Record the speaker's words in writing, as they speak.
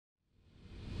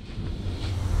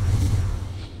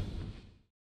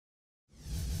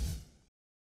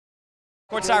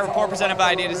Courtside Report presented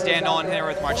by adidas. Dan Nolan here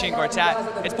with Marcin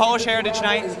Gortat. It's Polish Heritage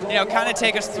Night. Kind of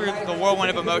take us through the whirlwind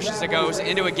of emotions that goes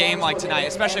into a game like tonight,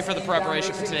 especially for the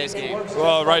preparation for today's game.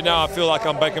 Well, right now I feel like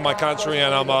I'm back in my country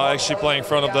and I'm actually playing in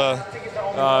front of the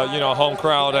home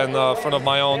crowd and in front of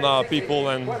my own people,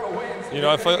 and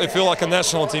I feel like a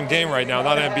national team game right now,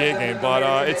 not an NBA game.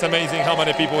 But it's amazing how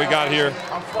many people we got here.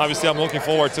 Obviously, I'm looking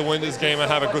forward to win this game and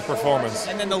have a good performance.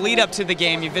 And then the lead up to the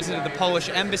game, you visited the Polish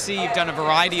embassy. You've done a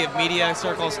variety of media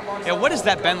circles. What has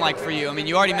that been like for you? I mean,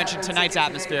 you already mentioned tonight's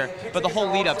atmosphere, but the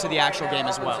whole lead up to the actual game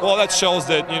as well. Well, that shows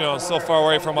that so far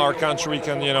away from our country, we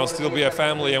can still be a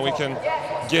family and we can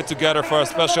get together for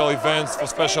special events, for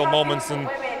special moments. And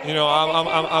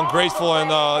I'm grateful and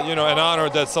and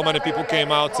honored that so many people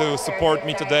came out to support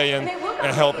me today and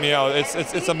help me out.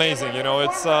 It's amazing.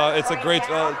 It's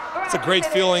a great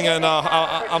feeling, and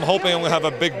I'm hoping I'm gonna have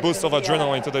a big boost of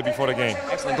adrenaline today before the game.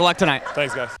 Excellent. Good luck tonight.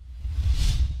 Thanks, guys.